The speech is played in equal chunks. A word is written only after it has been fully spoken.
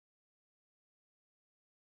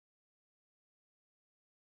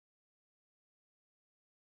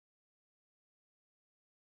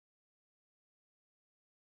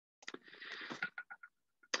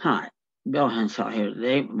Hi, Bill Henshaw here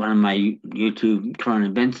today. One of my YouTube current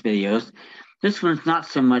events videos. This one's not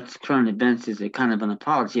so much current events as a kind of an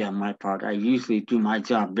apology on my part. I usually do my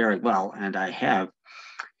job very well, and I have.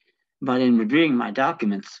 But in reviewing my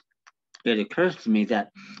documents, it occurs to me that,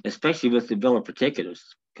 especially with the Bill of Particulars,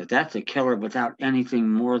 because that's a killer without anything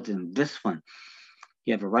more than this one.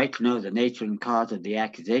 You have a right to know the nature and cause of the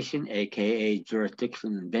accusation, aka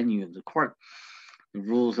jurisdiction and venue of the court, the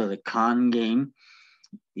rules of the con game,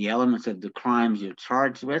 the elements of the crimes you're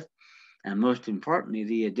charged with, and most importantly,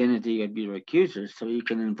 the identity of your accusers, so you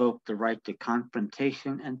can invoke the right to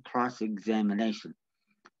confrontation and cross examination.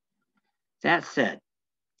 That said,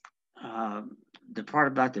 uh, the part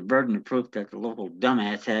about the burden of proof that the local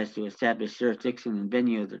dumbass has to establish jurisdiction and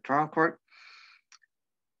venue of the trial court,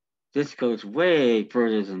 this goes way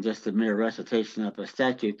further than just a mere recitation of a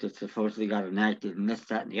statute that supposedly got enacted and this,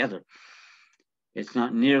 that, and the other. It's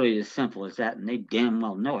not nearly as simple as that, and they damn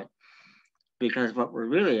well know it. Because what we're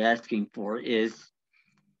really asking for is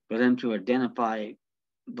for them to identify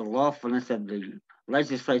the lawfulness of the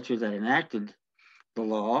legislature that enacted the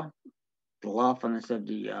law, the lawfulness of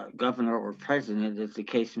the governor or president, as the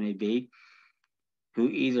case may be, who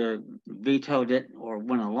either vetoed it or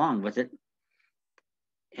went along with it,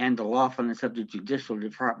 and the lawfulness of the judicial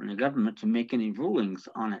department of government to make any rulings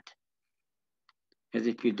on it. Because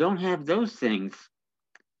if you don't have those things,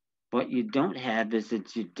 what you don't have is a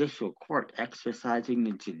judicial court exercising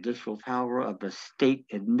the judicial power of a state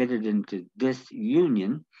admitted into this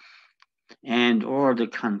union and or the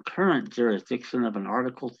concurrent jurisdiction of an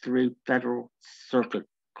Article III federal circuit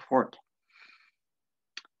court.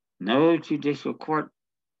 No judicial court,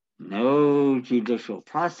 no judicial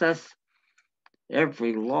process.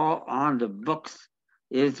 Every law on the books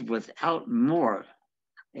is without more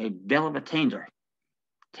a bill of attainder,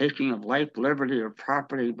 taking of life, liberty, or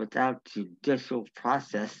property without judicial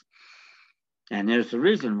process. And there's a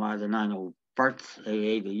reason why the 90 parts,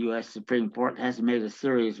 aka the U.S. Supreme Court, hasn't made a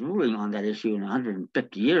serious ruling on that issue in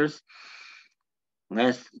 150 years.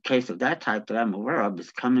 Last case of that type that I'm aware of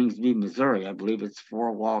is Cummings v. Missouri. I believe it's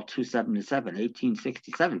 4 Wall 277,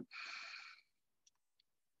 1867.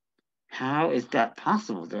 How is that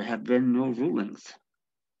possible? There have been no rulings.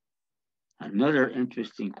 Another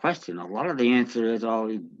interesting question. A lot of the answer is all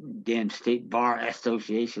the damn state bar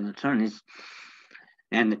association attorneys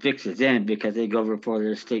and the fix is in because they go before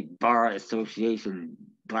their state bar association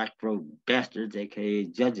black robe bastards, aka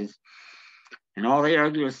judges, and all they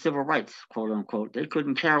argue is civil rights, quote unquote. They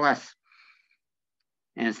couldn't care less.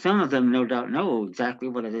 And some of them, no doubt, know exactly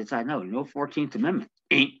what it is I know. No 14th Amendment.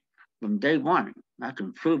 Ain't from day one. I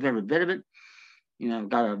can prove every bit of it. I've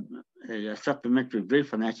got a supplementary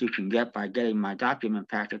brief on that you can get by getting my document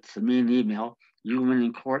packet. Send me an email,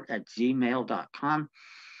 youwinnincourt@gmail.com,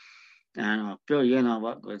 and I'll fill you in on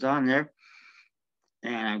what goes on there.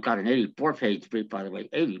 And I've got an 84-page brief, by the way,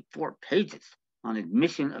 84 pages on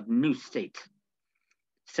admission of new states.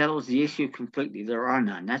 Settles the issue completely. There are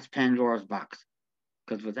none. That's Pandora's box.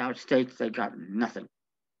 Because without states, they got nothing.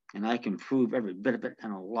 And I can prove every bit of it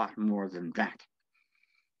and a lot more than that.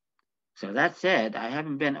 So that said, I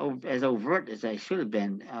haven't been as overt as I should have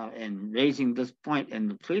been in raising this point in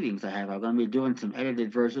the pleadings I have. I'm going to be doing some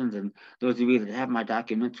edited versions, and those of you that have my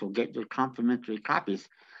documents will get your complimentary copies.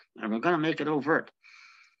 And we're going to make it overt.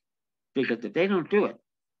 Because if they don't do it,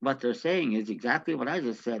 what they're saying is exactly what I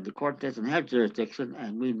just said. The court doesn't have jurisdiction,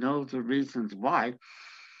 and we know the reasons why.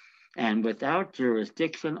 And without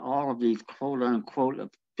jurisdiction, all of these quote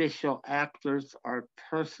unquote official actors are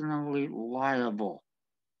personally liable.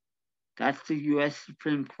 That's the U.S.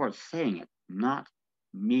 Supreme Court saying it, not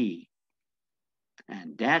me.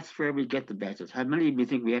 And that's where we get the badges. How many of you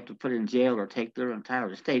think we have to put in jail or take their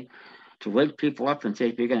entire estate to wake people up and say,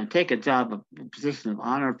 if you're going to take a job, a position of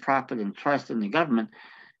honor, profit, and trust in the government,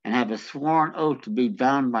 and have a sworn oath to be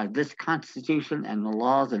bound by this Constitution and the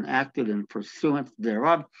laws enacted in pursuance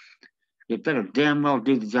thereof, you better damn well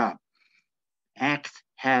do the job. Acts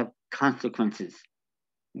have consequences.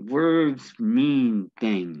 Words mean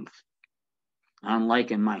things. Unlike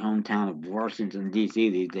in my hometown of Washington, D.C.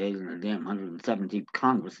 these days, in the damn 117th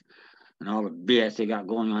Congress, and all the BS they got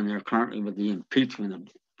going on there currently with the impeachment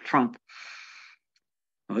of Trump.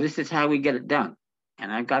 Well, this is how we get it done.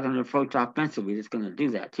 And I've got an approach offensively that's going to do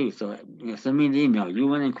that too. So send me an email,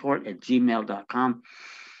 youwinnincourt@gmail.com,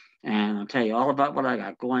 and I'll tell you all about what I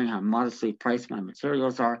got going, how modestly priced my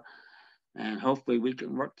materials are, and hopefully we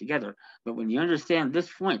can work together. But when you understand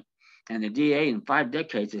this point, and the DA in 5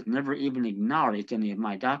 decades has never even acknowledged any of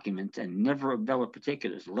my documents and never a bill of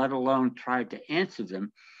particulars, let alone tried to answer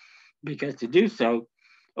them, because to do so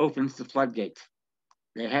opens the floodgates.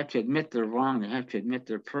 They have to admit they're wrong. They have to admit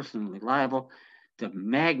they're personally liable. The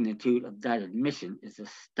magnitude of that admission is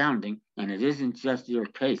astounding, and it isn't just your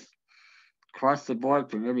case. Across the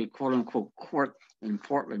board from every quote unquote court in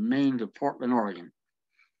Portland, Maine to Portland, Oregon.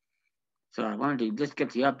 So I wanted to just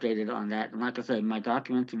get you updated on that. And like I said, my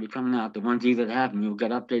documents will be coming out. The ones you that have them, you'll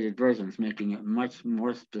get updated versions, making it much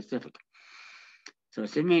more specific. So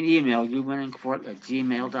send me an email,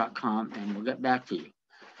 youwinningcourt@gmail.com, and we'll get back to you.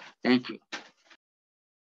 Thank you.